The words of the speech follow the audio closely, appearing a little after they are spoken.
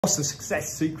What's the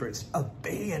success secrets of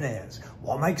billionaires?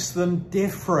 What makes them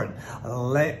different?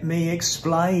 Let me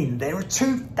explain. There are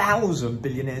 2,000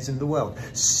 billionaires in the world,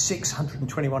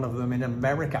 621 of them in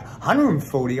America,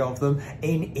 140 of them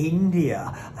in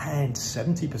India, and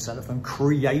 70% of them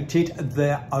created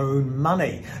their own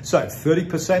money. So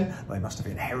 30%, they must have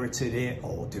inherited it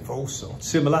or divorced or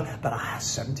similar, but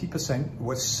 70%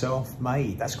 was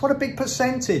self-made. That's quite a big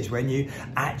percentage when you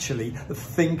actually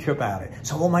think about it.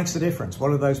 So what makes the difference? What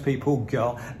are those people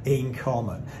got in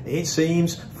common? It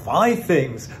seems 5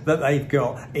 things that they've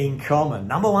got in common.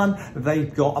 Number one,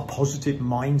 they've got a positive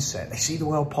mindset. They see the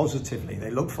world positively. They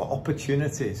look for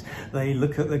opportunities. They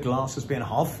look at the glass as being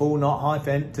half full, not half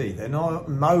empty. They're not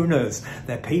moaners.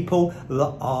 They're people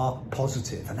that are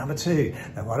positive. And number two,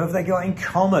 what have they got in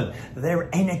common?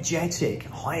 They're energetic,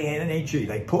 high energy.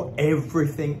 They put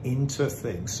everything into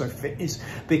things. So fitness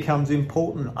becomes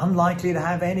important. Unlikely to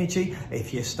have energy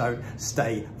if you don't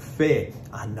stay fit.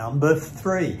 And number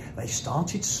three, they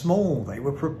started small. They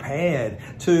were prepared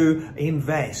to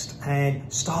invest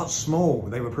and start small.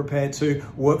 They were prepared to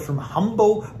work from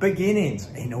humble beginnings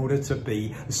in order to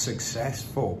be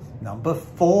successful. Number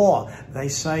four, they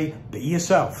say, be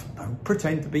yourself. Don't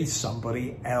pretend to be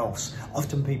somebody else.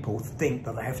 Often people think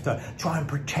that they have to try and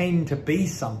pretend to be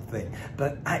something,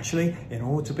 but actually, in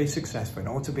order to be successful, in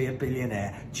order to be a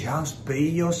billionaire, just be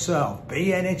yourself.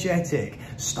 Be energetic.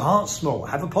 Start small.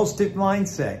 Have a positive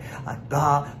mindset,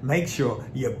 but make sure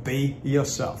you be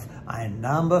yourself. And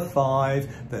number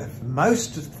five, the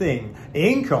most thing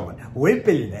in common with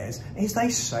billionaires is they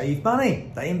save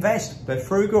money. They invest. They're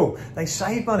frugal. They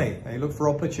save money. They look for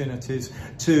opportunities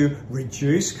to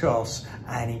reduce costs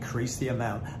and increase the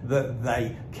amount that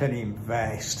they can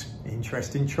invest.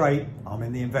 Interesting trait. I'm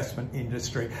in the investment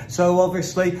industry, so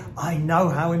obviously I know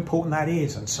how important that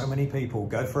is, and so many people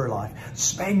go through life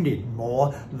spending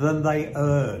more than they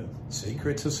earn.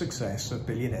 Secrets of success of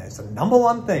billionaires. The number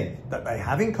one thing that they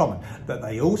have in common that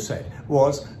they all said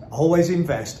was always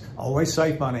invest, always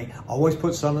save money, always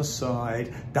put some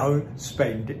aside, don't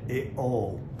spend it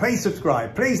all. Please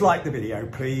subscribe, please like the video,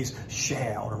 please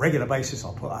share on a regular basis.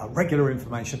 I'll put out regular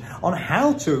information on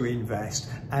how to invest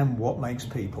and what makes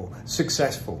people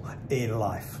successful in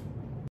life.